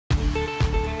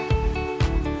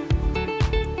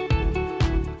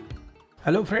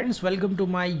Hello friends, welcome to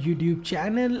my YouTube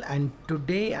channel, and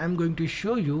today I'm going to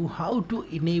show you how to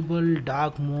enable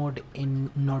dark mode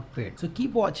in Notepad. So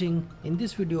keep watching. In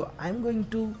this video I'm going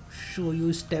to show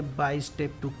you step by step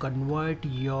to convert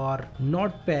your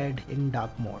Notepad in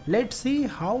dark mode. Let's see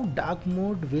how dark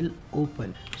mode will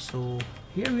open. So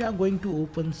here we are going to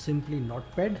open simply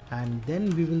Notepad, and then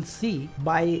we will see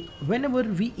by whenever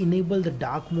we enable the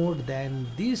dark mode, then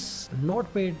this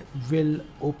Notepad will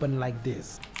open like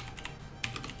this.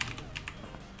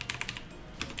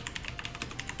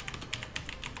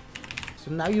 So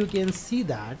now you can see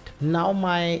that now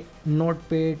my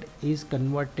Notepad is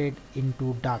converted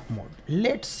into dark mode.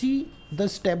 Let's see the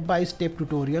step-by-step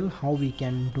tutorial how we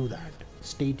can do that.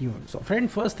 Stay tuned. So friend,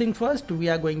 first thing first, we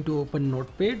are going to open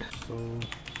Notepad. So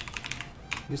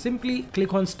you simply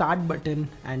click on start button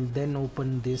and then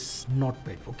open this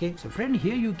Notepad. Okay, so friend,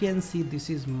 here you can see this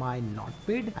is my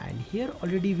Notepad, and here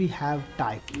already we have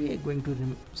type. We are going to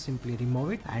simply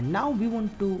remove it, and now we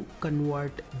want to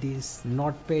convert this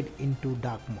Notepad into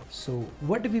dark mode. So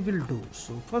what we will do,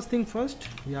 so first thing first,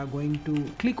 we are going to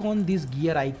click on this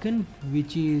gear icon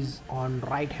which is on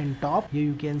right hand top. Here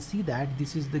you can see that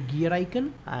this is the gear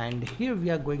icon, and here we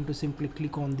are going to simply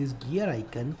click on this gear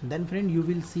icon. Then friend, you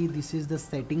will see this is the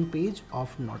setting page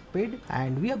of Notepad,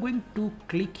 and we are going to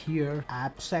click here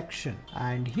app section,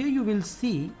 and here you will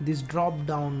see this drop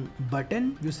down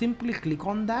button. You simply click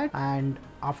on that, and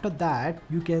after that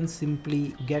you can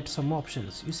simply get some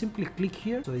options. You simply click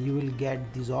here, so you will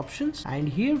get these options, and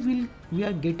here we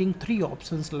are getting three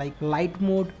options like light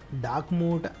mode, dark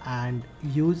mode, and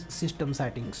use system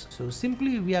settings. So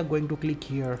simply we are going to click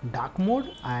here dark mode,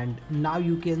 and now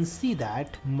you can see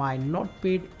that my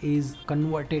Notepad is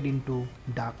converted into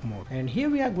dark mode. And here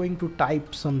we are going to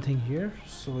type something here,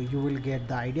 so you will get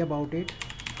the idea about it.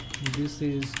 This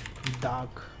is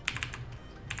dark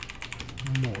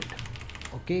mode.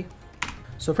 Okay,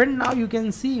 so friend, now you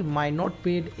can see my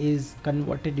Notepad is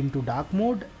converted into dark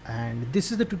mode, and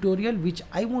this is the tutorial which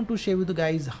I want to share with you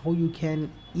guys how you can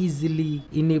easily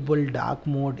enable dark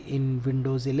mode in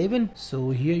Windows 11.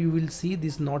 So here you will see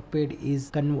this Notepad is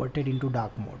converted into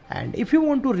dark mode, and if you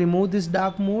want to remove this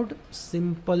dark mode,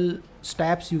 simple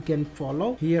steps you can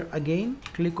follow. Here again,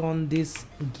 click on this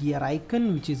gear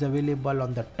icon which is available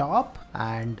on the top,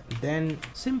 and then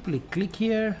simply click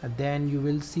here. Then you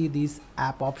will see this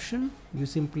app option. You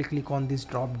simply click on this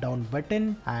drop down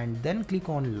button and then click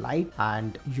on light,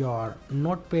 and your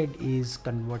Notepad is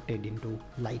converted into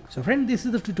light. So friend, this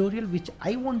is the tutorial which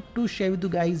I want to share with you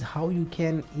guys how you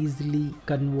can easily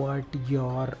convert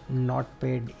your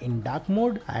Notepad in dark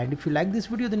mode. And if you like this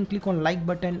video, then click on like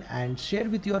button and share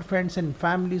with your friends and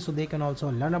family so they can also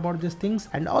learn about these things,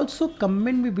 and also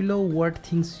comment me below what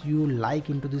things you like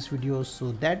into this video,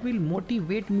 so that will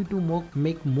motivate me to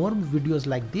make more videos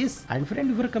like this. And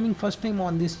friend, if you're coming first time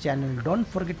on this channel, don't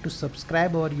forget to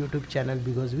subscribe our YouTube channel,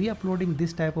 because we are uploading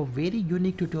this type of very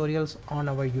unique tutorials on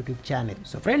our YouTube channel.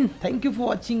 So friend, thank you for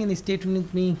watching and stay tuned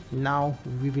with me. Now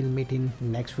we will meet in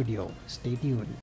next video. Stay tuned.